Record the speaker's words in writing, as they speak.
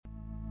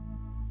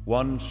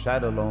one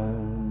sat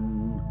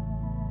alone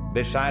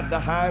beside the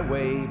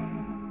highway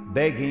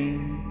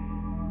begging.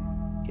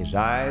 His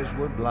eyes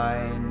were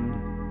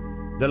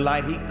blind, the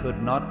light he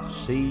could not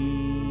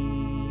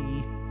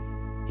see.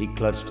 He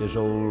clutched his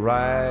old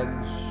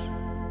rags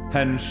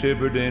and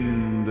shivered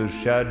in the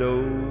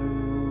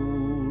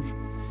shadows.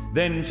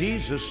 Then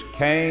Jesus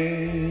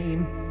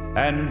came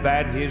and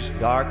bade his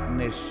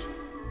darkness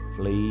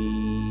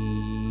flee.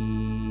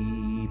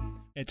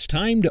 It's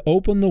time to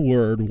open the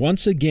Word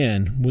once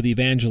again with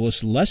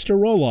Evangelist Lester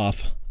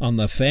Roloff on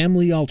the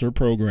Family Altar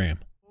program.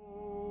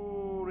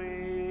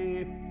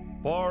 Glory,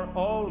 for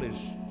all is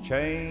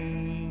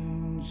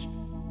changed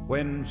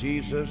when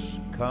Jesus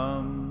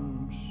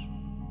comes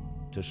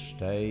to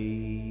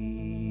stay.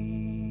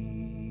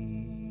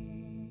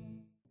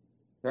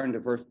 Turn to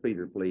 1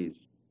 Peter, please,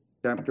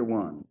 chapter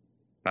 1.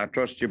 I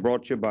trust you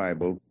brought your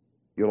Bible.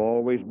 You'll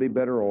always be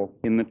better off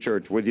in the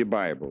church with your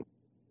Bible.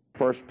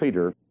 1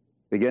 Peter,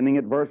 beginning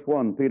at verse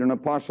 1, Peter, an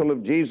apostle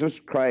of Jesus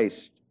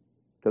Christ,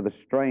 to the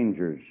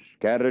strangers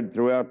scattered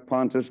throughout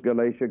Pontus,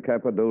 Galatia,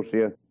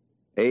 Cappadocia,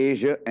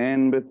 Asia,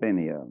 and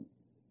Bithynia.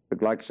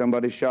 Looked like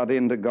somebody shot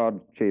into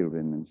God's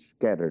children and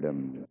scattered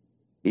them.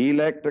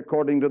 Elect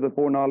according to the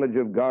foreknowledge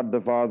of God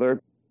the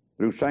Father,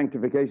 through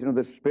sanctification of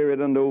the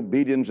Spirit unto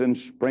obedience and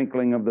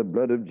sprinkling of the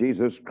blood of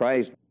Jesus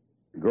Christ,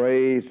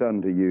 grace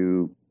unto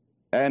you,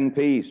 and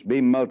peace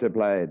be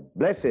multiplied.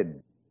 Blessed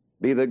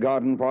be the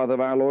God and Father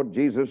of our Lord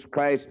Jesus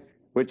Christ,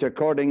 which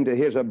according to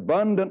his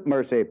abundant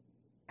mercy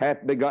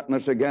hath begotten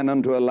us again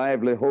unto a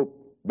lively hope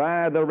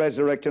by the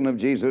resurrection of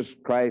Jesus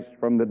Christ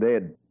from the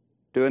dead,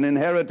 to an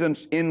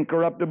inheritance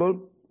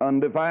incorruptible,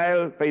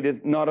 undefiled,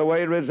 fadeth not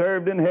away,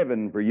 reserved in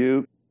heaven for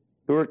you,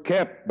 who are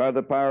kept by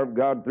the power of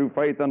God through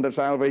faith unto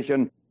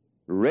salvation,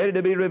 ready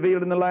to be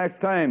revealed in the last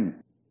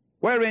time,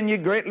 wherein ye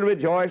greatly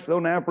rejoice, though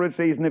now for a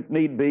season, if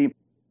need be,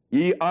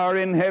 ye are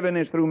in heaven,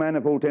 as through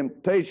manifold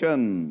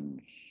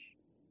temptations,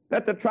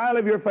 that the trial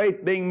of your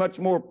faith, being much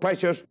more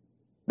precious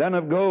than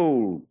of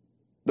gold,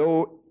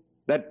 though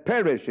that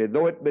perisheth,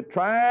 though it be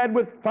tried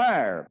with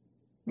fire,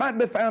 might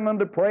be found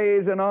unto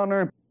praise and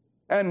honor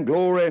and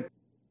glory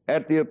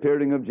at the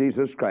appearing of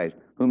Jesus Christ,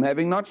 whom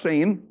having not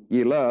seen,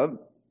 ye love,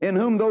 in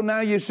whom though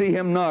now ye see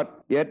him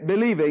not, yet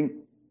believing,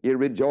 ye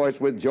rejoice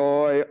with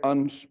joy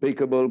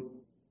unspeakable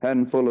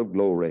and full of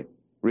glory,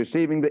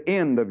 receiving the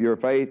end of your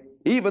faith,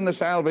 even the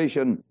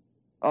salvation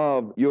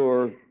of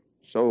your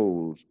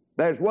souls.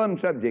 There's one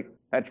subject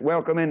that's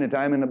welcome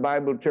anytime in the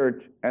Bible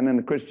church and in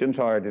the Christian's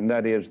heart, and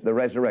that is the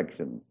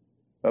resurrection,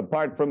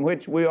 apart from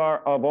which we are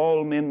of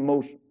all men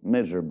most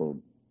miserable.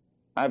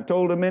 I've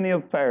told a many a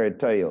fairy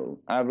tale.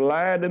 I've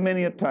lied a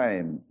many a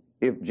time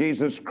if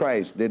Jesus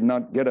Christ did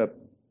not get up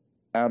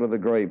out of the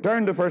grave.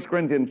 Turn to 1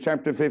 Corinthians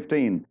chapter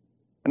 15.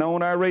 And I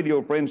want our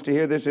radio friends to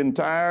hear this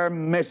entire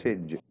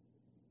message.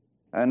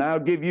 And I'll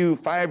give you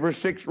 5 or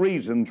 6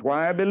 reasons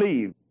why I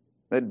believe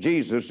that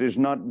Jesus is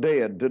not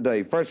dead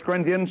today. 1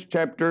 Corinthians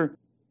chapter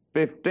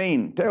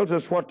 15 tells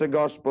us what the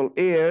gospel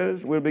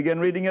is. We'll begin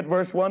reading at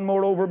verse 1.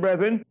 Moreover,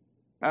 brethren,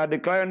 I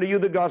declare unto you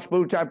the gospel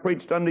which I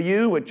preached unto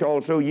you, which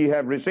also ye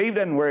have received,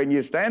 and wherein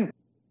ye stand,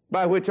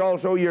 by which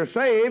also you're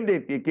saved,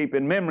 if ye keep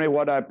in memory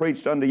what I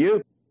preached unto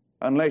you,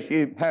 unless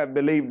ye have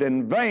believed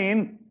in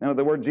vain. In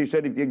other words, he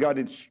said, if you got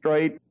it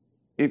straight,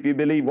 if you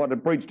believe what I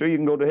preached to you, you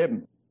can go to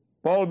heaven.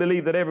 Paul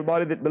believed that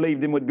everybody that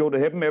believed him would go to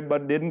heaven.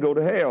 Everybody didn't go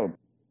to hell.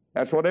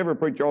 That's what every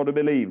preacher ought to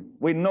believe.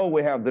 We know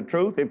we have the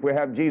truth if we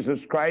have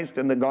Jesus Christ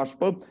and the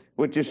gospel,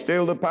 which is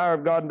still the power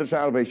of God unto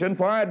salvation.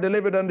 For I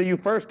delivered unto you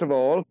first of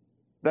all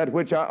that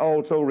which I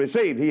also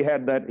received.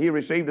 He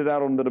received it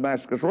out on the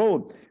Damascus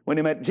road when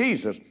he met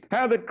Jesus.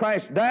 How that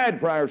Christ died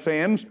for our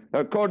sins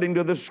according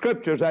to the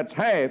Scriptures. That's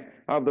half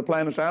of the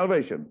plan of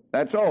salvation.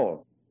 That's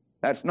all.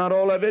 That's not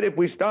all of it if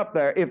we stop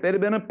there. If there'd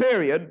have been a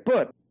period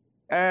put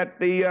at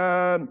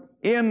the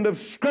end of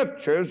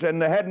Scriptures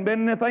and there hadn't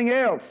been anything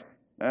else,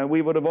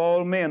 we would have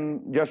all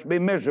men just be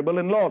miserable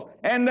and lost.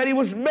 And that he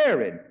was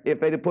buried.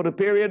 If they'd have put a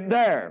period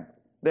there,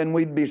 then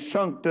we'd be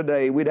sunk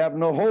today. We'd have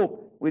no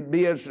hope. We'd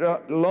be as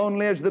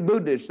lonely as the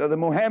Buddhists or the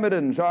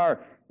Mohammedans or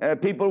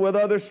people with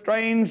other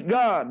strange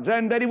gods.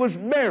 And that he was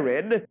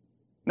buried.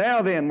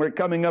 Now then, we're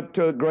coming up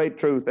to a great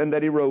truth, and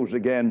that he rose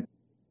again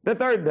the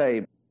third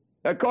day,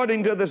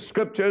 according to the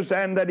Scriptures,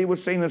 and that he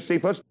was seen of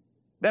Cephas,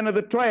 then of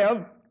the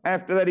 12,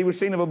 after that he was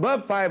seen of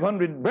above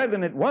 500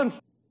 brethren at once,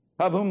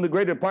 of whom the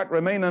greater part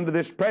remain unto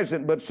this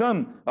present, but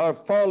some are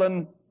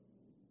fallen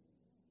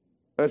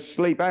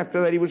asleep.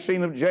 After that he was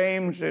seen of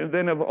James, and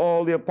then of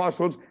all the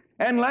apostles,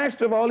 and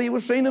last of all he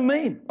was seen of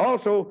me,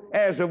 also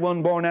as of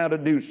one born out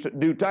of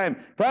due time.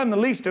 For I am the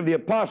least of the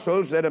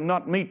apostles, that am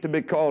not meet to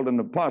be called an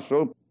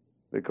apostle,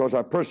 because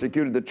I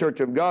persecuted the church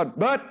of God,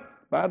 but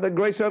by the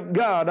grace of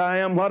God I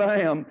am what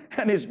I am,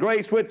 and his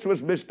grace which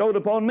was bestowed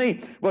upon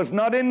me was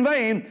not in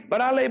vain,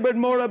 but I labored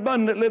more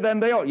abundantly than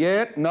they all.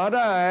 Yet not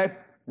I,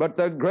 but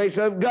the grace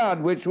of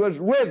God which was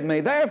with me.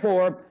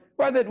 Therefore,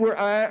 whether it were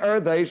I or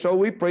they, so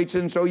we preach,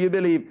 and so you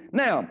believe.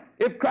 Now,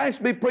 if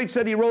Christ be preached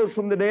that he rose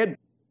from the dead,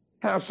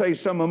 how say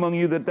some among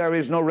you that there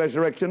is no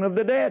resurrection of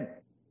the dead?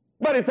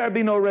 But if there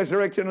be no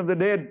resurrection of the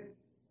dead,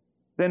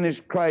 then is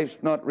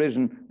Christ not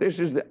risen. This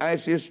is the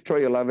iciest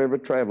trail I've ever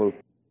traveled.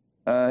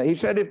 He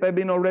said, if there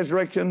be no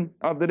resurrection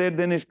of the dead,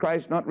 then is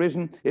Christ not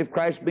risen. If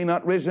Christ be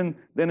not risen,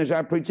 then is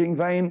our preaching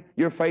vain.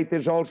 Your faith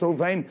is also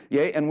vain.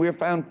 Yea, and we're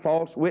found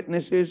false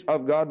witnesses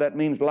of God. That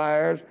means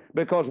liars,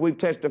 because we've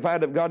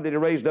testified of God that he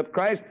raised up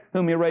Christ,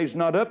 whom he raised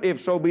not up, if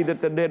so be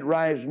that the dead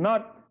rise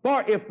not.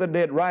 For if the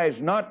dead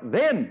rise not,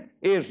 then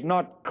is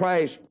not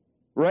Christ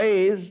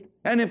raised.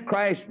 And if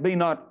Christ be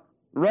not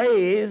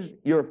raised,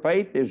 your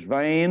faith is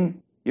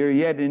vain. You're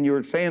yet in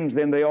your sins,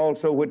 then they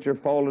also which are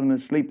fallen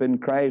asleep in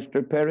Christ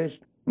are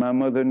perished. My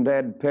mother and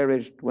dad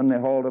perished when they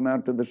hauled them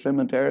out to the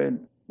cemetery.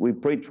 We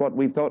preached what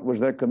we thought was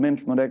their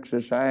commencement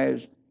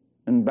exercise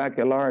and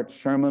baccalaureate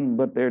sermon,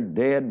 but they're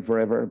dead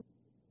forever.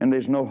 And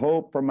there's no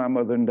hope for my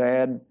mother and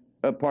dad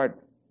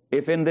apart.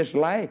 If in this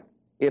life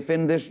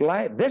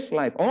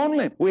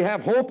only, we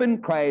have hope in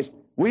Christ,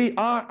 we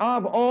are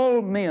of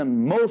all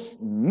men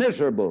most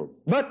miserable.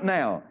 But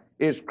now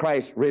is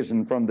Christ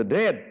risen from the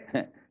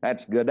dead.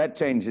 That's good. That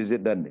changes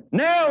it, doesn't it?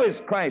 Now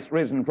is Christ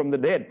risen from the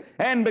dead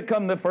and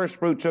become the first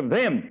fruits of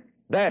them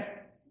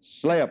that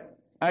slept.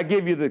 I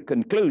give you the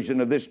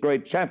conclusion of this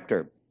great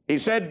chapter. He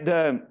said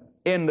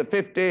in the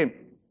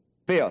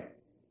 55th,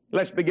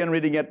 let's begin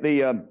reading at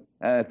the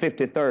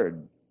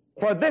 53rd.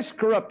 For this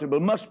corruptible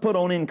must put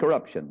on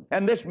incorruption,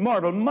 and this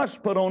mortal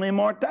must put on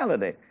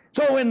immortality.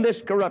 So when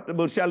this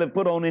corruptible shall have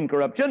put on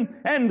incorruption,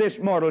 and this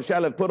mortal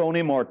shall have put on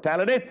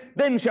immortality,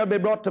 then shall be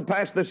brought to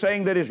pass the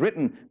saying that is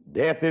written,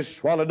 Death is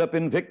swallowed up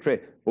in victory.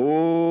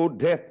 O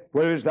death,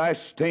 where is thy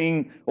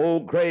sting? O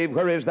grave,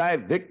 where is thy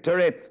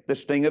victory? The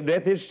sting of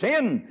death is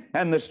sin,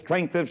 and the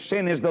strength of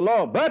sin is the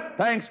law. But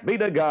thanks be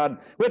to God,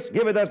 which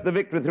giveth us the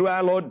victory through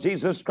our Lord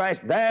Jesus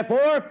Christ.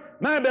 Therefore,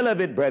 my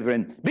beloved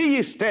brethren, be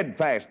ye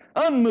steadfast,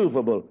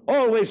 unmovable,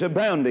 always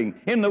abounding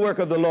in the work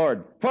of the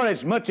Lord, for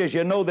as much as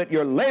you know that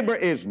your labor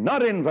is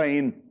not in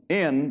vain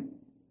in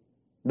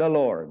the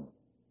Lord.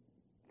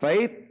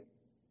 Faith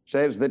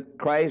says that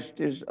Christ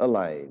is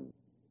alive.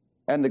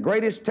 And the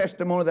greatest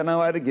testimony that I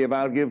ought to give,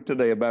 I'll give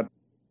today about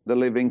the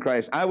living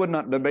Christ. I would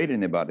not debate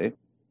anybody.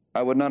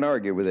 I would not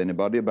argue with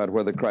anybody about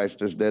whether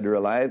Christ is dead or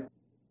alive.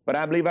 But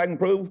I believe I can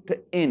prove to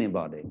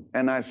anybody,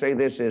 and I say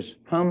this as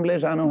humbly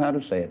as I know how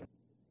to say it,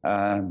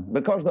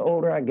 because the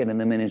older I get in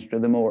the ministry,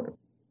 the more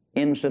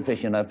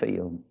insufficient I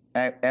feel.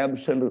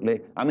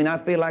 Absolutely. I mean, I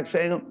feel like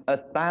saying them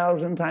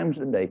 1,000 times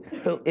a day.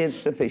 Who is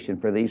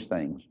sufficient for these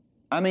things?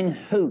 I mean,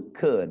 who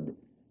could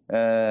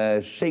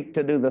seek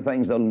to do the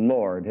things the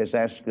Lord has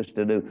asked us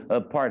to do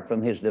apart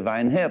from his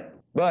divine help?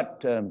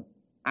 But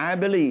I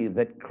believe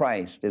that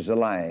Christ is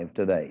alive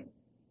today.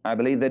 I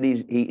believe that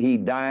he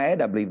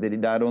died. I believe that he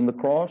died on the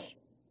cross.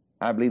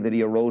 I believe that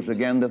he arose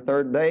again the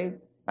third day.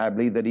 I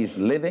believe that he's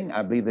living.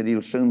 I believe that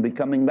he'll soon be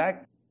coming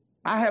back.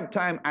 I have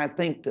time, I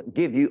think, to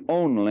give you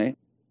only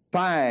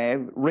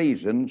 5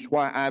 reasons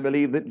why I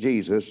believe that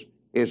Jesus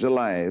is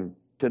alive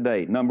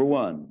today. Number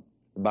 1,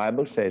 the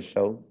Bible says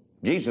so.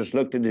 Jesus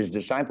looked at his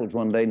disciples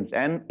one day,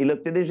 and he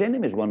looked at his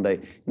enemies one day,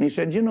 and he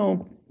said, you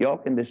know, y'all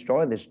can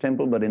destroy this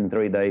temple, but in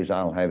 3 days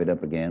I'll have it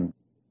up again.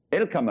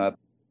 It'll come up.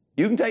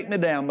 You can take me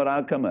down, but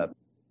I'll come up.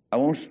 I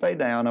won't stay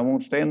down. I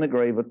won't stay in the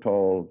grave at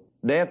all.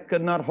 Death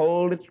could not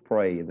hold its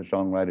prey, the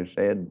songwriter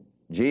said.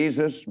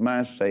 Jesus,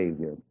 my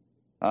Savior.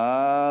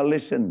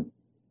 Listen,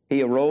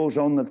 he arose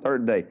on the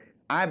 3rd day.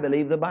 I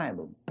believe the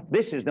Bible.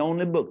 This is the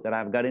only book that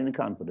I've got any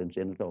confidence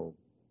in at all.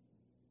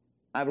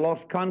 I've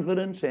lost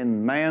confidence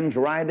in man's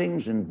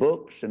writings and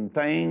books and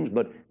things,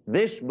 but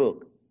this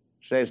book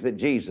says that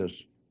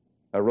Jesus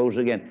arose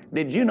again.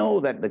 Did you know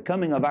that the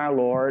coming of our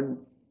Lord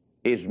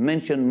is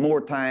mentioned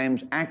more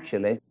times,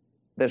 actually,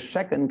 the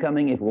second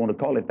coming, if we want to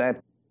call it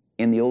that,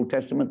 in the Old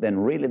Testament than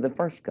really the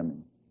first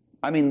coming?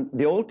 I mean,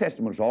 the Old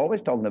Testament is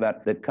always talking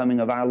about the coming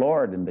of our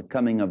Lord and the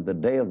coming of the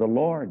day of the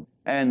Lord.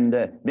 And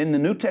then the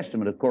New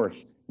Testament, of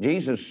course,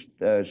 Jesus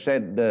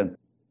said,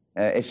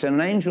 it sent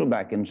an angel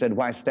back and said,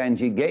 why stand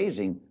ye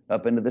gazing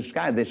up into the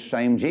sky? This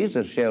same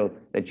Jesus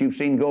that you've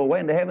seen go away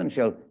into heaven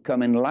shall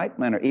come in like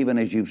manner, even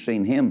as you've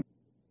seen him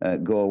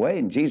go away.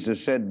 And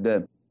Jesus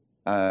said,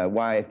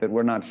 why, if it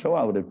were not so,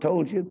 I would have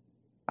told you.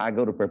 I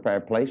go to prepare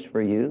a place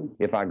for you.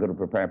 If I go to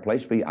prepare a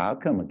place for you, I'll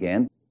come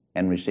again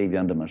and receive you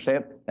unto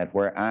myself, that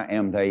where I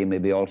am, there you may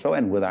be also.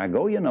 And whither I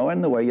go, you know,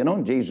 and the way you know.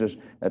 Jesus,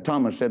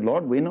 Thomas said,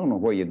 Lord, we don't know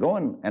where you're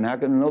going, and how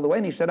can we know the way?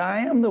 And he said,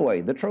 I am the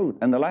way, the truth,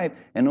 and the life,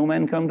 and no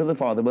man come to the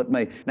Father but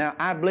me. Now,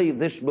 I believe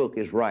this book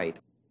is right.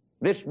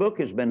 This book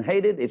has been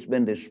hated. It's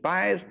been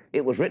despised.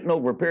 It was written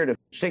over a period of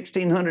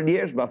 1,600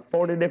 years by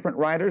 40 different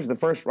writers. The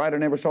first writer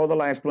never saw the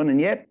last one,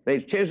 and yet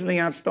they're chiseling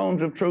out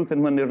stones of truth,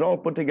 and when they're all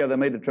put together,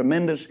 made a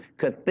tremendous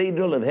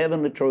cathedral of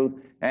heavenly truth,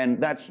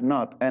 and that's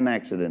not an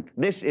accident.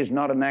 This is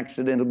not an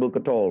accidental book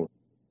at all.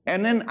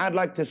 And then I'd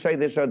like to say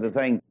this other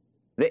thing.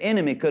 The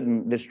enemy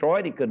couldn't destroy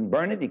it. He couldn't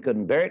burn it. He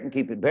couldn't bury it and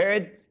keep it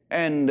buried.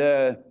 And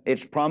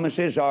its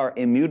promises are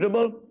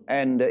immutable,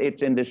 and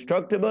it's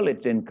indestructible.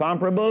 It's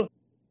incomparable.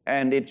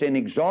 and it's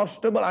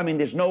inexhaustible. I mean,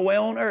 there's no way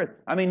on earth.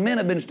 I mean, men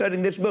have been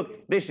studying this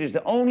book. This is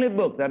the only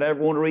book that I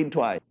ever want to read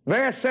twice.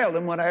 Very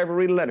seldom would I ever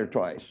read a letter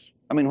twice.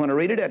 I mean, when I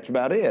read it, that's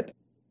about it.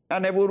 I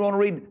never would want to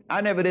read,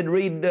 I never did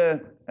read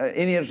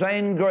any of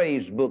Zane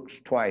Grey's books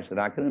twice that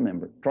I can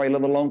remember. Trail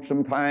of the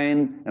Lonesome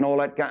Pine and all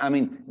that kind. I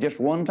mean, just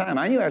one time.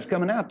 I knew I was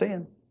coming out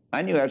then.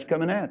 I knew I was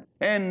coming out.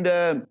 And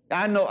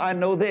I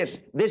know this.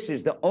 This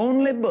is the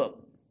only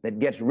book that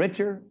gets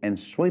richer and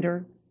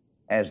sweeter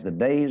as the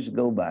days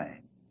go by.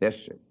 Yes,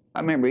 sir.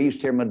 I remember I used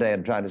to hear my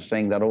dad try to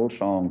sing that old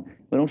song.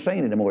 We don't sing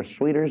it anymore.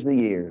 Sweeter as the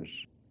years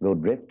go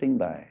drifting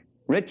by.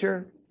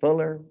 Richer,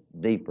 fuller,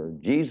 deeper.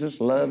 Jesus'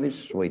 love is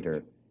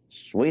sweeter.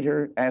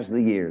 Sweeter as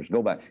the years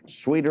go by.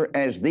 Sweeter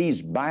as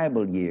these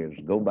Bible years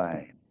go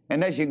by.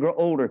 And as you grow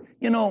older,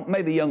 you know,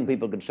 maybe young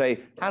people could say,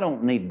 I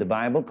don't need the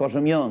Bible because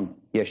I'm young.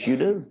 Yes, you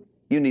do.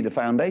 You need a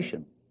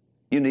foundation.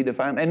 You need a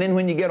foundation. And then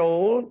when you get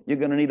old, you're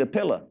going to need a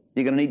pillow.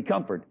 You're going to need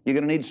comfort. You're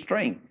going to need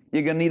strength.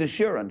 You're going to need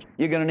assurance.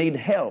 You're going to need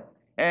help.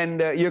 And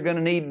you're going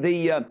to need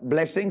the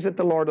blessings that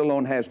the Lord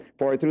alone has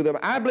for you through them.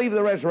 I believe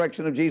the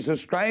resurrection of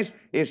Jesus Christ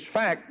is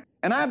fact.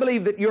 And I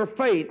believe that your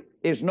faith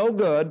is no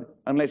good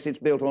unless it's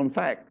built on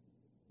fact.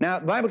 Now,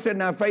 the Bible said,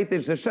 now faith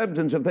is the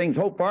substance of things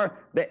hoped for,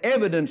 the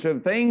evidence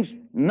of things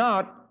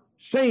not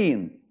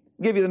seen.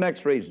 I'll give you the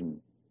next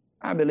reason.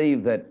 I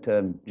believe that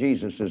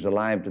Jesus is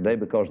alive today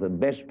because the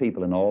best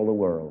people in all the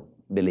world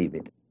believe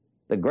it.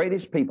 The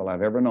greatest people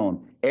I've ever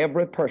known,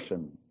 every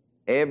person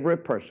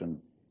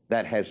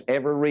that has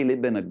ever really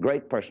been a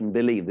great person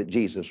believed that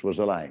Jesus was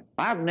alive.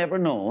 I've never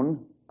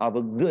known of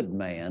a good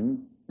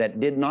man that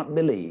did not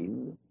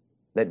believe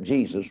that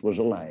Jesus was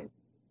alive.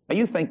 Now,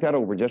 you think that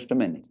over just a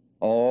minute.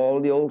 All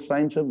the old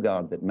saints of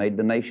God that made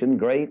the nation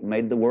great,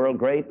 made the world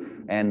great,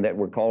 and that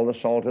were called the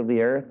salt of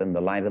the earth and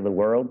the light of the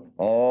world,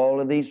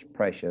 all of these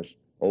precious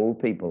old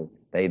people,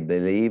 they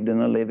believed in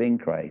a living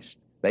Christ.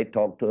 They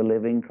talked to a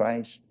living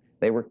Christ.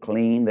 They were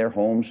clean. Their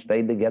homes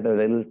stayed together.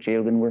 Their little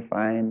children were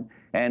fine.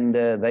 And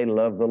they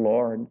loved the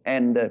Lord.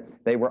 And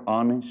they were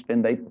honest,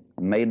 and they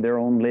made their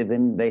own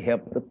living. They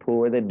helped the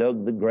poor. They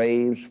dug the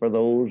graves for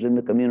those in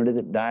the community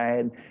that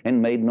died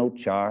and made no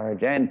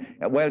charge. And,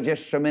 well,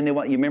 just so many, you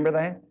remember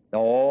that?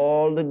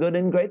 All the good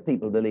and great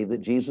people believe that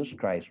Jesus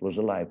Christ was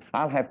alive.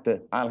 I'll have to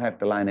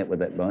line up with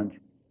that bunch.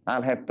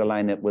 I'll have to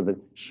line up with a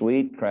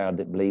sweet crowd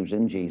that believes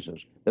in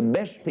Jesus. The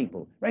best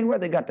people. Right where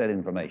they got that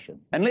information.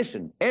 And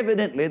listen,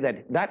 evidently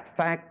that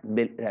fact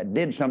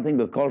did something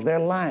because their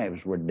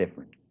lives were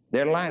different.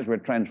 Their lives were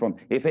transformed.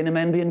 If any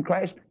man be in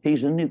Christ,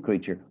 he's a new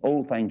creature.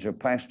 Old things are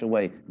passed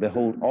away.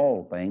 Behold,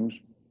 all things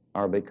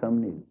are become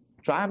new.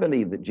 So I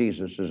believe that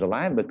Jesus is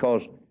alive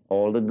because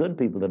all the good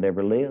people that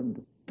ever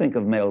lived. Think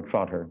of Mel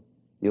Trotter,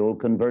 the old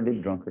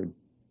converted drunkard.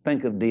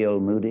 Think of D.L.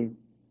 Moody,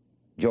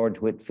 George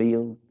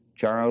Whitefield,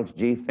 Charles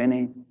G.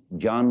 Finney,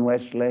 John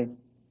Wesley.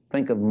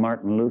 Think of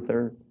Martin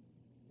Luther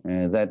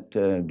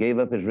that gave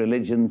up his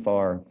religion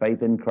for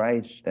faith in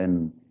Christ.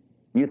 And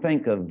you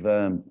think of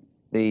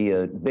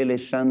Billy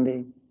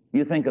Sunday.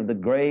 You think of the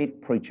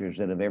great preachers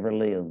that have ever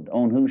lived,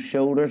 on whose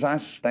shoulders I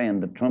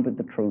stand to trumpet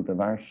the truth of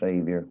our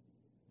Savior.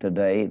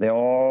 Today, they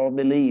all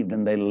believed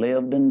and they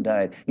lived and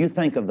died. You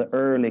think of the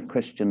early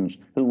Christians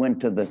who went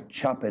to the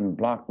chopping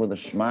block with a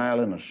smile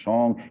and a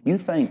song. You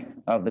think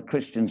of the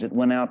Christians that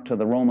went out to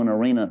the Roman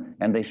arena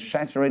and they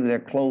saturated their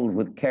clothes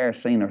with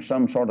kerosene or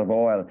some sort of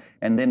oil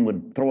and then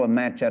would throw a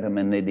match at them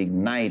and they'd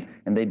ignite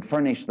and they'd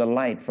furnish the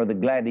light for the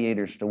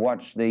gladiators to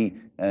watch the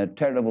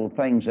terrible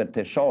things that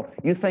they saw.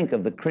 You think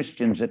of the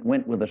Christians that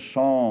went with a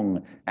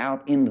song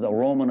out into the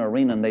Roman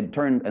arena and they'd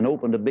turned and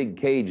opened a big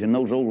cage and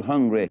those old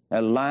hungry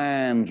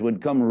lions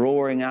would come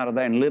roaring out of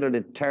there and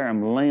literally tear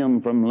them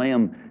limb from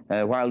limb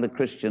while the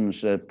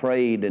Christians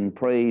prayed and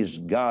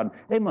praised God.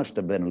 They must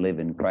have been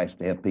living Christ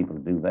to help people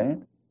do that.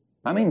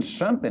 I mean,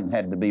 something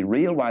had to be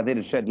real. Why, they'd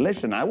have said,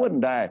 listen, I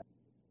wouldn't die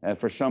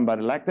for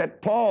somebody like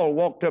that. Paul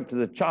walked up to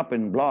the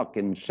chopping block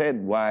and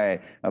said, why,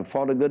 I've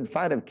fought a good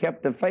fight, I've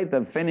kept the faith,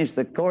 I've finished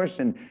the course,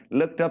 and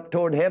looked up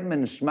toward heaven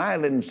and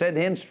smiled and said,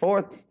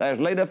 henceforth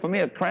there's laid up for me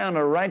a crown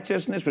of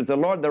righteousness, which the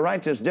Lord the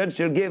righteous judge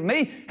shall give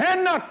me,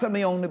 and not to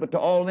me only, but to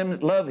all them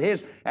that love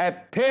his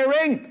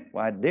appearing.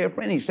 Why, dear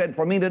friend, he said,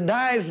 for me to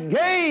die is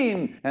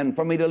gain, and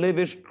for me to live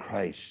is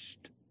Christ.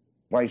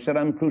 Why, he said,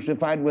 I'm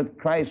crucified with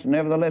Christ.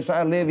 Nevertheless,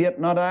 I live, yet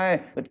not I,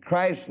 but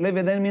Christ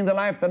liveth in me. The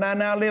life that I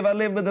now live, I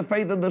live with the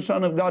faith of the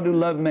Son of God who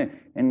loved me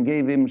and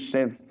gave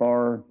himself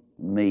for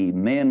me.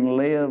 Men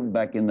live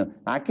back in the...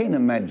 I can't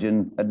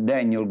imagine a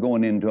Daniel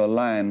going into a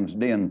lion's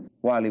den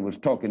while he was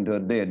talking to a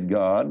dead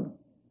God.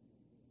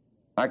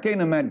 I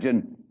can't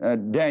imagine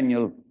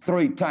Daniel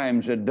 3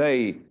 times a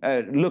day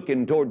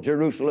looking toward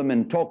Jerusalem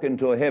and talking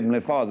to a heavenly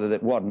Father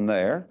that wasn't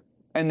there.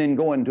 And then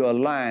go into a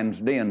lion's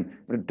den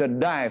to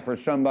die for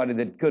somebody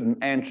that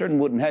couldn't answer and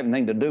wouldn't have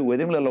anything to do with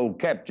him, little old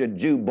captured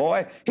Jew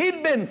boy.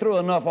 He'd been through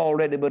enough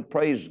already, but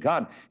praise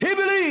God. He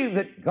believed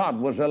that God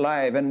was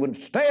alive and would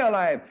stay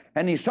alive.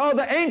 And he saw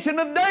the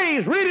Ancient of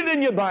Days. Read it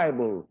in your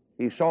Bible.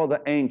 He saw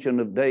the Ancient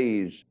of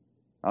Days.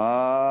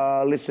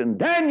 Listen,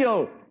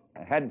 Daniel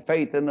had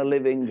faith in the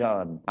living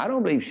God. I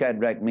don't believe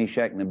Shadrach,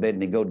 Meshach, and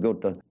Abednego would go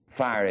to the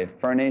fiery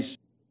furnace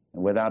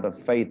without a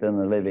faith in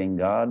the living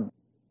God.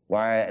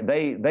 Why,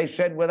 they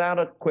said without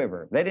a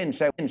quiver. They didn't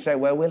say,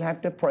 well, we'll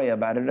have to pray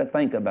about it or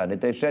think about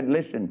it. They said,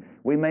 listen,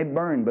 we may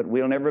burn, but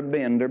we'll never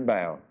bend or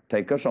bow.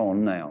 Take us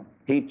on now.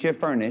 Heat your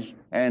furnace,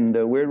 and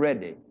we're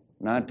ready.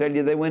 And I tell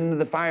you, they went into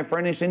the fire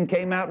furnace and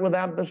came out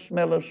without the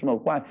smell of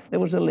smoke. Why? There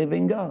was a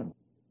living God.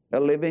 A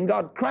living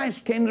God.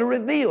 Christ came to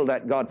reveal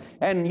that God.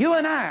 And you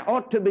and I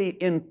ought to be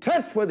in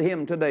touch with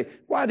Him today.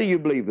 Why do you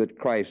believe that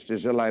Christ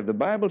is alive? The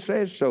Bible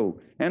says so.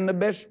 And the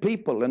best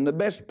people and the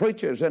best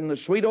preachers and the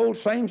sweet old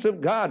saints of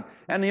God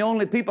and the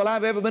only people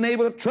I've ever been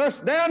able to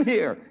trust down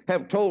here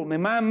have told me.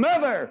 My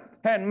mother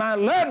and my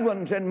loved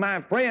ones and my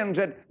friends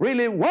that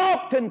really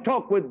walked and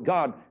talked with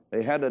God.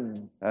 They had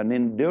an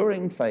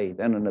enduring faith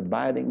and an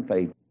abiding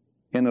faith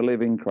in a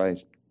living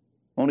Christ.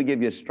 I want to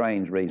give you a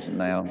strange reason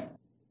now.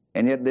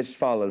 And yet this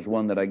follows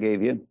one that I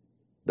gave you.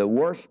 The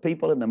worst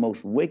people and the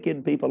most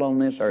wicked people on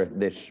this earth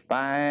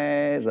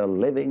despise a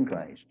living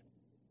Christ.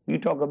 You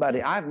talk about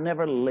it. I've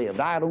never lived.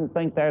 I don't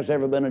think there's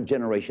ever been a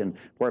generation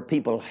where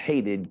people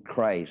hated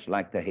Christ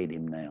like they hate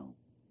Him now.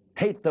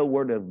 Hate the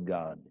Word of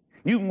God.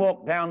 You can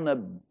walk down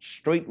the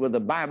street with the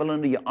Bible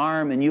under your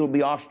arm and you'll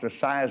be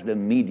ostracized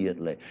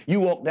immediately.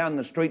 You walk down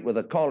the street with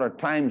the Caller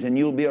Times and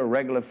you'll be a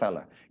regular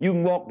fella. You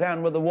can walk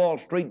down with the Wall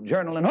Street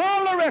Journal and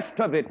all the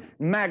rest of it,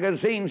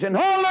 magazines and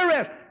all the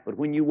rest. But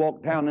when you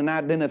walk down and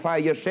identify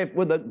yourself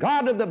with the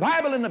God of the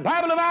Bible and the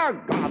Bible of our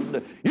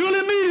God, you'll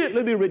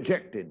immediately be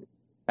rejected.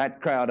 That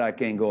crowd I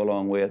can't go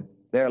along with.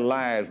 Their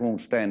lives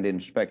won't stand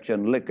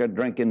inspection. Liquor,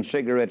 drinking,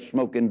 cigarettes,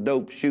 smoking,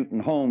 dope, shooting,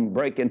 home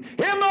breaking,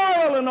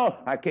 immoral and all.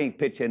 I can't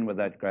pitch in with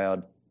that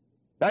crowd.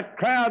 That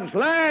crowd's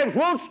lives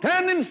won't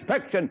stand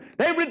inspection.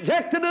 They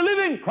rejected the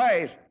living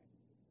Christ.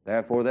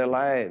 Therefore, their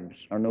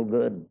lives are no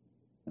good.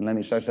 And let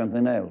me say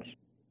something else.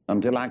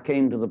 Until I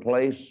came to the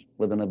place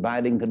with an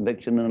abiding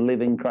conviction in a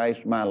living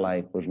Christ, my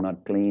life was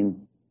not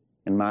clean,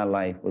 and my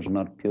life was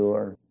not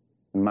pure,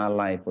 and my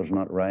life was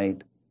not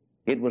right.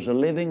 It was a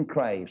living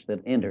Christ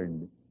that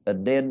entered a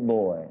dead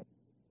boy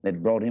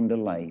that brought him to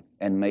life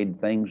and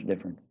made things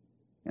different.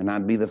 And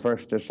I'd be the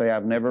first to say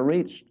I've never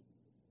reached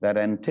that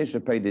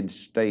anticipated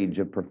stage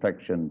of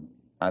perfection.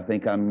 I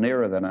think I'm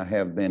nearer than I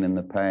have been in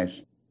the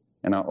past,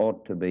 and I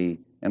ought to be,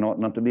 and ought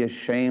not to be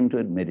ashamed to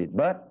admit it.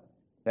 But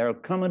there'll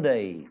come a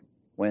day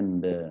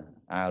when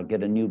I'll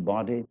get a new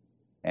body,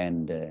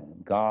 and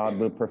God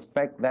will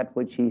perfect that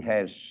which He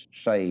has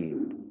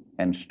saved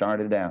and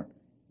started out.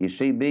 You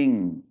see,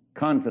 being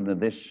confident of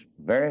this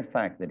very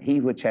fact that He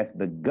which hath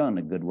begun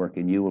a good work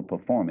in you will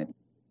perform it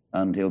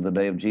until the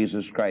day of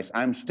Jesus Christ.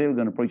 I'm still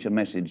going to preach a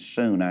message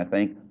soon, I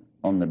think,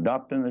 on the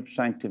doctrine of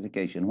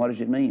sanctification. What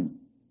does it mean?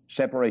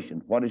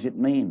 Separation. What does it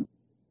mean?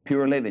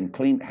 Pure living,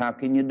 clean. How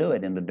can you do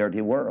it in the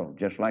dirty world?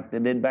 Just like they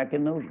did back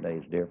in those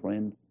days, dear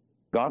friend.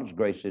 God's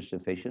grace is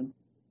sufficient.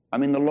 I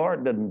mean, the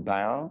Lord didn't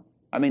bow.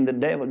 I mean, the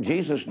devil,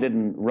 Jesus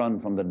didn't run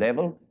from the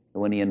devil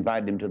when He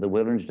invited him to the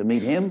wilderness to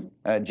meet Him.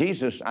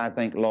 Jesus, I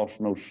think,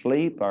 lost no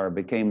sleep or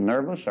became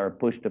nervous or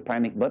pushed a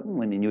panic button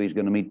when He knew He was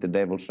going to meet the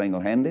devil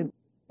single-handed.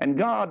 And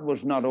God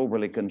was not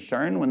overly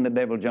concerned when the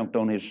devil jumped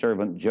on His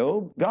servant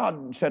Job.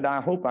 God said,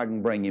 I hope I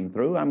can bring him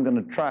through. I'm going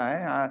to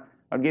try.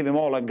 I'll give him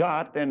all I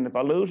got, and if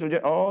I lose,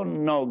 oh,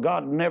 no,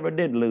 God never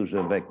did lose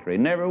a victory,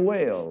 never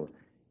will.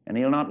 And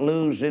He'll not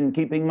lose in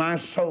keeping my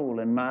soul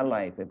and my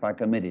life if I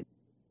commit it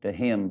to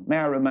Him. May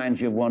I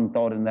remind you of one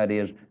thought, and that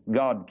is,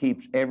 God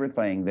keeps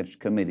everything that's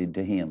committed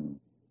to Him.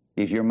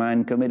 Is your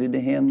mind committed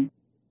to Him?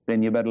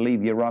 Then you better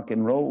leave your rock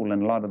and roll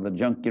and a lot of the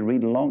junk you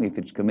read along if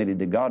it's committed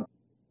to God.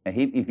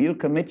 If you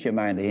commit your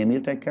mind to Him,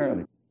 He'll take care of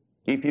it.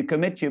 If you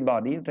commit your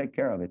body, He'll take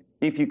care of it.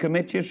 If you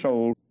commit your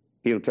soul,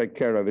 He'll take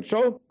care of it.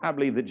 So, I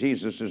believe that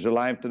Jesus is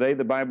alive today.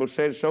 The Bible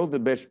says so. The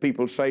best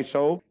people say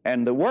so.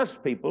 And the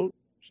worst people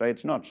say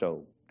it's not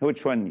so.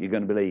 Which one you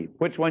going to believe?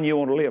 Which one you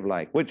want to live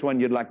like? Which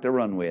one you'd like to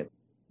run with?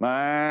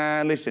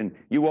 Listen,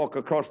 you walk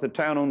across the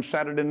town on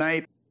Saturday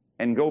night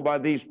and go by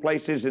these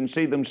places and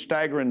see them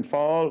stagger and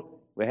fall.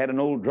 We had an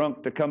old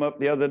drunk to come up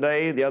the other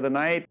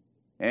night,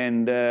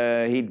 and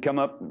he'd come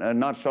up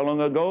not so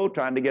long ago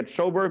trying to get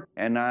sober,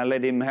 and I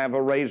let him have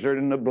a razor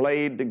and a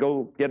blade to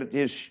go get at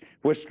his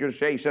whiskers.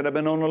 He said, I've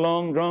been on a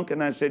long drunk,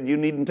 and I said, you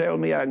needn't tell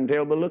me, I can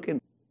tell by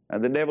looking.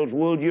 The devil's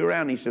wooled you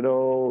around. He said,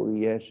 oh,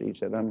 yes. He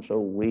said, I'm so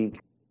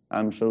weak,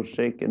 I'm so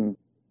sick,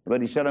 but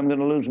he said, I'm going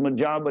to lose my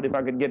job, but if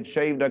I could get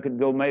saved, I could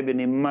go maybe, and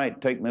he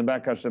might take me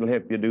back. I said, I'll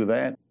help you do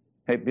that.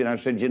 Help you. And I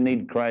said, you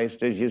need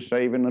Christ as your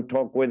Savior, and I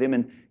talked with him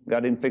and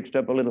got him fixed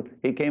up a little.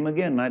 He came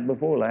again night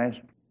before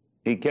last.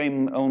 He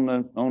came on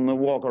the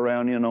walk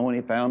around, you know, and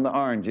he found the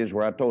oranges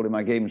where I told him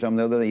I gave him some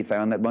the other day. He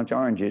found that bunch of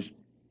oranges.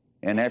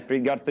 And after he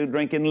got through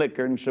drinking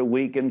liquor and so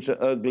weak and so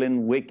ugly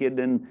and wicked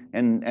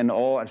and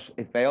all,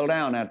 he fell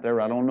down out there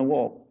right on the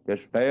walk.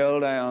 Just fell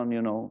down,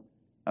 you know.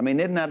 I mean,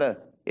 isn't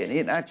that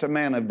that's a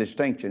man of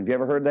distinction. Have you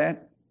ever heard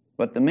that?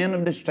 But the men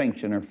of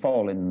distinction are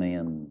fallen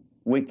men,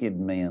 wicked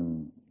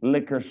men,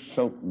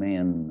 liquor-soaked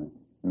men.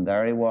 And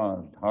there he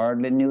was,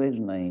 hardly knew his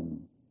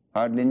name.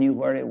 Hardly knew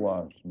where it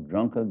was.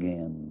 Drunk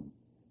again.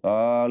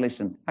 Oh,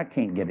 listen, I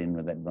can't get in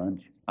with that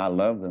bunch. I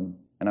love them,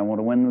 and I want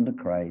to win them to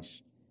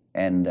Christ,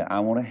 and I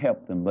want to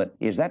help them. But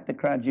is that the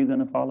crowd you're going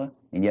to follow?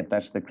 And yet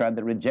that's the crowd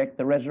that reject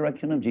the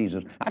resurrection of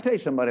Jesus. I tell you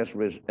somebody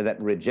else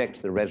that rejects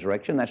the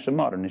resurrection, that's the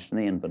modernists and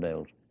the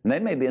infidels. And they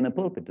may be in the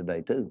pulpit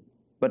today, too,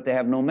 but they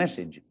have no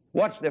message.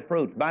 Watch their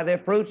fruits. By their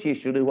fruits ye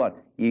shall do what?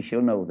 Ye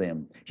shall know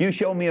them. You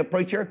show me a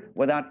preacher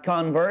without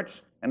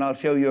converts, and I'll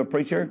show you a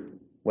preacher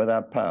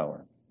without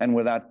power and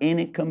without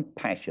any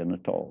compassion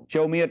at all.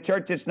 Show me a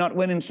church that's not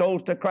winning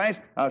souls to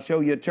Christ, I'll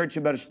show you a church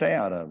you better stay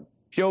out of.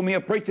 Show me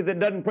a preacher that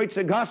doesn't preach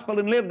the gospel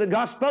and live the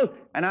gospel,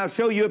 and I'll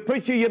show you a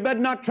preacher you better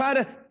not try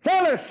to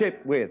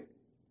fellowship with.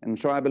 And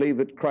so I believe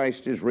that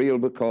Christ is real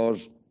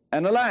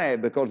and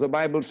alive because the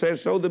Bible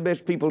says so, the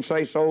best people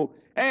say so,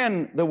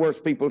 and the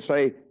worst people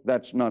say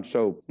that's not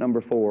so. Number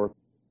 4,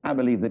 I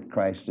believe that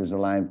Christ is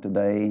alive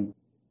today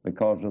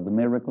because of the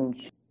miracles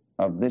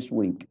of this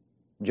week.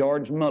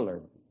 George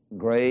Muller,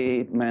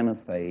 great man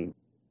of faith,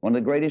 one of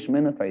the greatest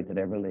men of faith that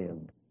ever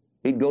lived.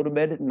 He'd go to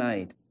bed at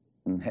night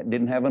and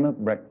didn't have enough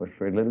breakfast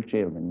for his little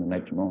children the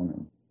next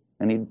morning,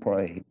 and he'd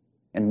pray.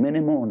 And many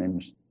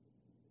mornings,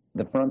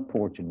 the front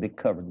porch would be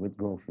covered with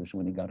groceries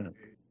when he got up.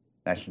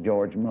 That's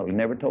George Muller. He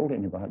never told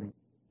anybody.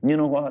 You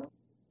know what?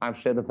 I've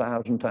said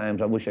 1,000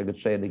 times, I wish I could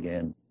say it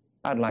again.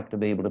 I'd like to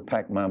be able to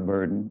pack my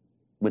burden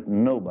with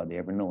nobody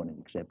ever knowing it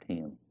except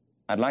him.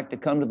 I'd like to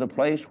come to the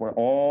place where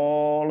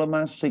all of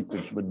my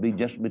secrets would be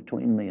just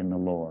between me and the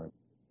Lord.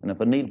 And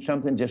if I need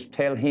something, just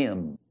tell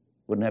him.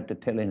 Wouldn't have to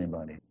tell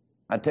anybody.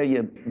 I tell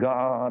you,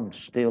 God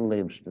still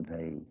lives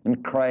today,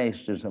 and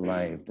Christ is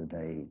alive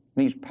today,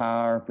 and he's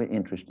powerfully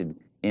interested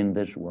in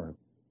this work.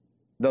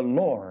 The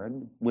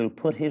Lord will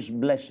put his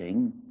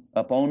blessing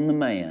upon the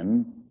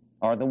man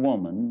or the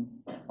woman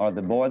or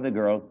the boy or the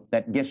girl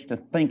that gets to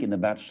thinking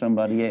about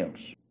somebody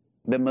else.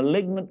 The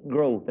malignant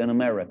growth in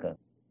America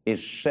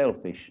is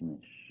selfishness.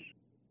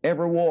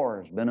 Every war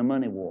has been a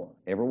money war,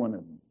 every one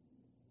of them.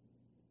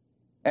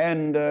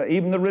 And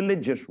even the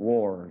religious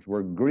wars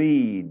were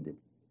greed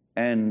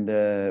and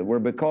were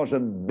because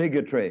of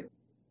bigotry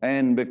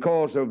and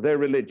because of their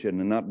religion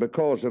and not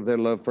because of their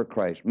love for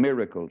Christ.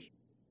 Miracles.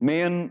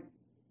 Men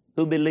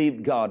who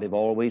believed God have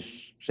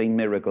always seen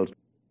miracles.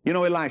 You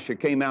know, Elisha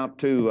came out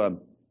to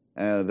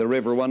the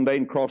river one day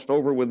and crossed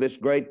over with this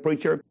great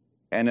preacher.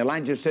 And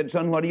Elijah said,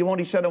 "Son, what do you want?"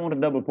 He said, "I want a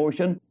double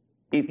portion."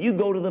 If you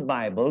go to the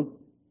Bible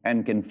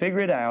and can figure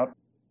it out,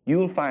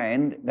 you'll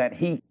find that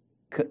he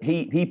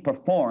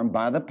performed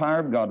by the power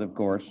of God, of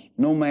course.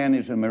 No man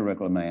is a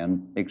miracle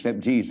man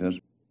except Jesus.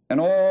 And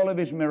all of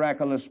his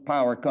miraculous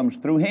power comes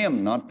through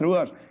him, not through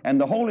us.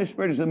 And the Holy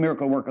Spirit is a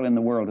miracle worker in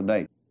the world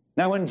today.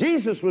 Now, when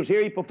Jesus was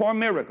here, he performed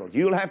miracles.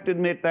 You'll have to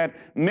admit that.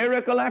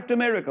 Miracle after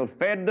miracle.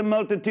 Fed the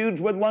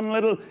multitudes with one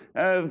little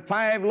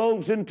 5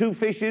 loaves and 2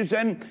 fishes,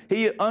 and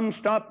he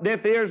unstopped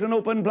deaf ears and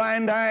opened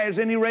blind eyes,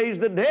 and he raised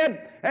the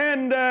dead,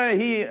 and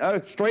he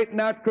straightened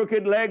out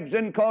crooked legs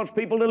and caused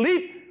people to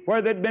leap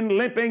where they'd been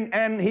limping,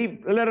 and he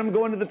let them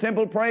go into the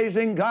temple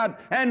praising God,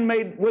 and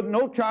made with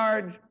no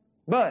charge.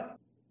 But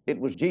it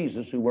was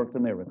Jesus who worked the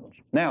miracles.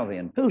 Now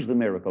then, who's the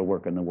miracle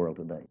worker in the world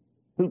today?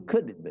 Who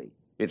could it be?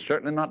 It's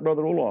certainly not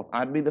Brother Olaf.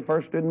 I'd be the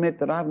first to admit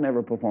that I've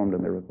never performed a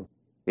miracle.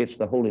 It's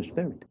the Holy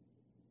Spirit.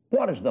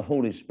 What does the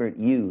Holy Spirit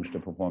use to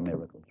perform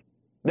miracles?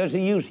 Does he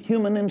use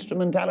human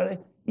instrumentality?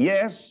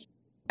 Yes,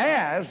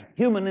 as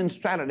human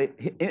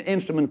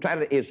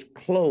instrumentality is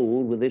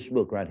clothed with this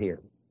book right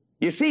here.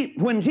 You see,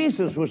 when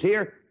Jesus was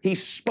here, he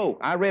spoke.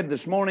 I read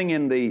this morning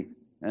in the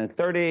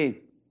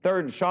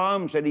 33rd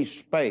Psalm, said he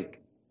spake.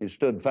 He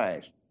stood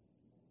fast.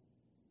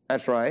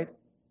 That's right.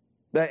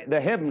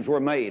 The heavens were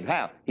made.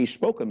 How? He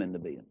spoke them into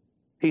being.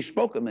 He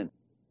spoke them in.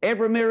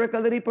 Every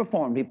miracle that he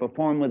performed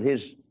with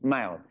his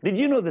mouth. Did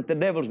you know that the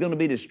devil's going to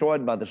be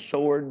destroyed by the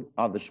sword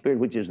of the Spirit,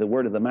 which is the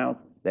word of the mouth,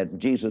 that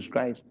Jesus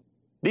Christ?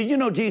 Did you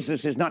know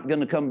Jesus is not going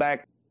to come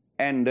back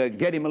and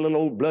get him a little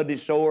old bloody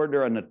sword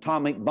or an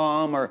atomic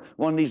bomb or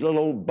one of these little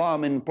old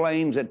bombing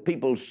planes that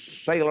people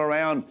sail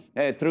around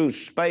through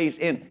space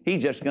in?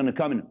 He's just going to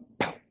come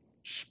and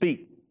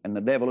speak, and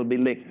the devil will be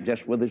licked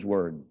just with his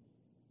word.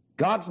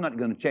 God's not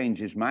going to change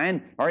his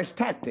mind or his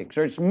tactics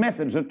or his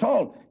methods at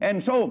all.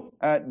 And so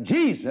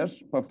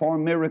Jesus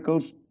performed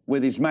miracles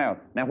with his mouth.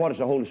 Now, what does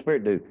the Holy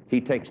Spirit do? He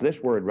takes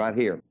this word right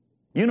here.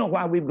 You know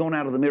why we've gone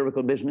out of the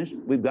miracle business?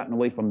 We've gotten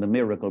away from the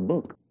miracle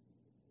book.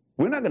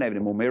 We're not going to have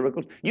any more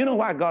miracles. You know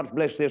why God's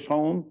blessed this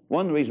home?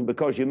 One reason,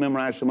 because you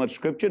memorize so much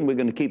Scripture, and we're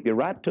going to keep you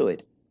right to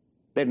it.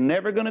 There's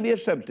never going to be a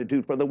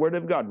substitute for the Word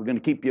of God. We're going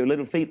to keep your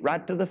little feet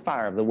right to the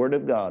fire of the Word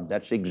of God.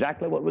 That's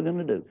exactly what we're going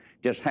to do.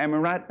 Just hammer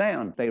right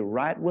down. Stay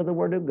right with the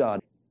Word of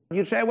God.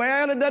 You say,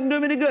 well, it doesn't do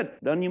me any good.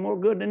 Done you more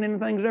good than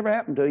anything's ever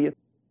happened to you.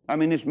 I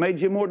mean, it's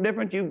made you more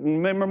different. You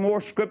remember more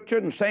Scripture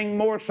and sing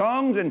more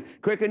songs and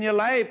quicken your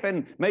life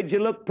and made you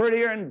look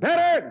prettier and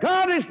better.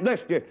 God has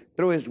blessed you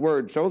through His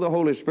Word. So the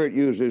Holy Spirit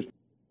uses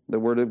the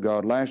Word of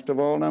God. Last of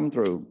all, and I'm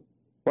through.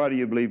 Why do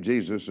you believe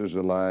Jesus is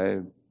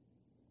alive?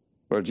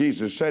 Well,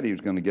 Jesus said he was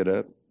going to get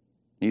up.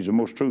 He's the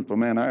most truthful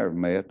man I ever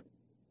met.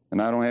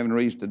 and I don't have any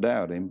reason to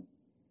doubt him.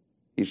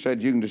 He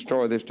said, you can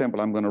destroy this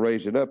temple, I'm going to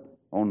raise it up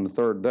on the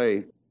third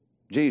day.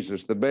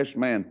 Jesus, the best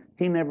man,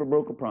 he never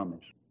broke a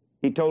promise.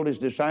 He told his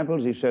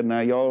disciples, he said,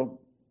 now y'all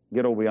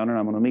get over yonder and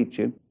I'm going to meet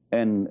you.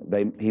 And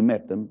he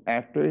met them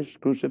after his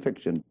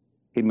crucifixion.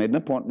 He made an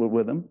appointment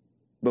with them.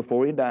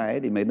 Before he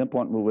died, he made an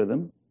appointment with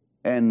them.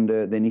 And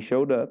then he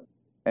showed up,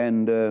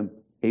 and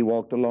he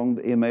walked along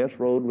the Emmaus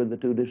Road with the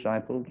two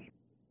disciples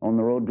on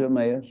the road to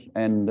Emmaus,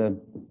 and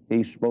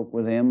he spoke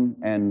with them,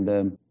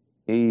 and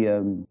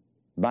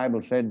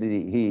Bible said that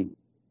he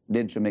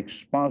did some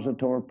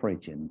expository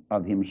preaching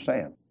of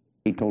himself.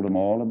 He told them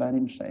all about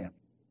himself.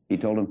 He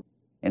told them,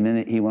 and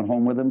then he went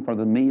home with them for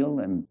the meal,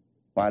 and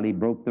while he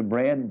broke the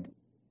bread,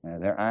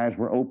 their eyes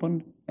were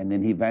opened, and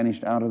then he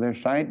vanished out of their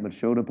sight, but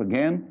showed up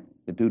again.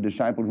 The two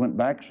disciples went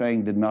back,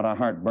 saying, did not our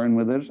heart burn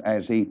with us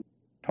as he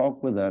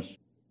talked with us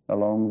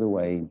along the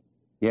way?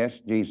 Yes,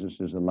 Jesus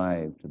is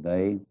alive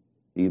today.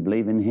 Do you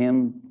believe in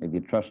him? Have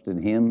you trusted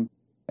him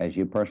as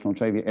your personal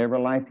Savior? Every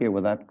life here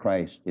without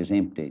Christ is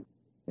empty.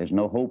 There's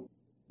no hope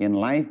in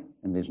life,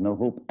 and there's no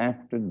hope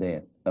after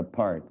death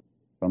apart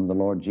from the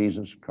Lord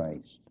Jesus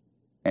Christ.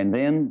 And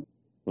then,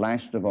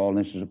 last of all, and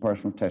this is a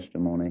personal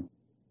testimony,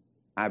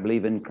 I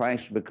believe in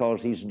Christ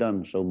because he's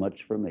done so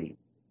much for me.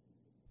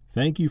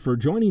 Thank you for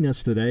joining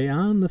us today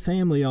on the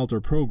Family Altar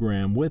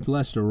program with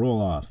Lester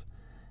Roloff.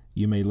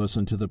 You may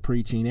listen to the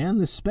preaching and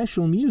the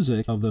special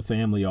music of the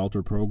Family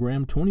Altar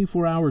program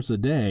 24 hours a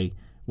day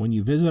when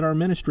you visit our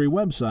ministry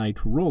website,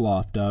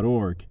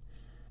 roloff.org.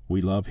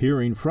 We love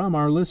hearing from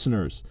our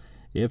listeners.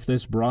 If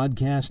this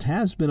broadcast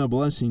has been a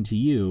blessing to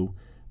you,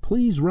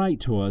 please write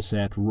to us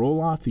at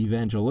Roloff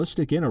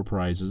Evangelistic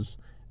Enterprises,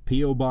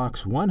 P.O.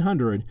 Box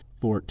 100,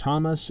 Fort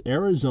Thomas,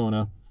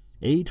 Arizona,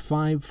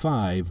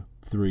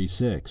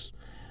 85536.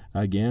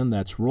 Again,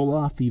 that's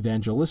Roloff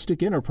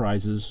Evangelistic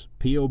Enterprises,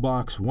 P.O.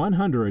 Box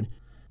 100,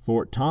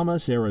 Fort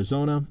Thomas,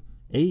 Arizona,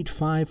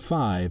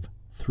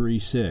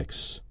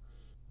 85536.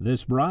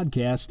 This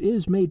broadcast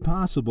is made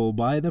possible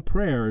by the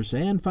prayers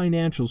and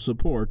financial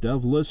support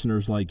of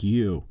listeners like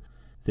you.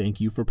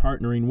 Thank you for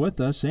partnering with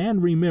us,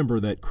 and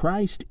remember that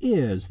Christ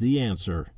is the answer.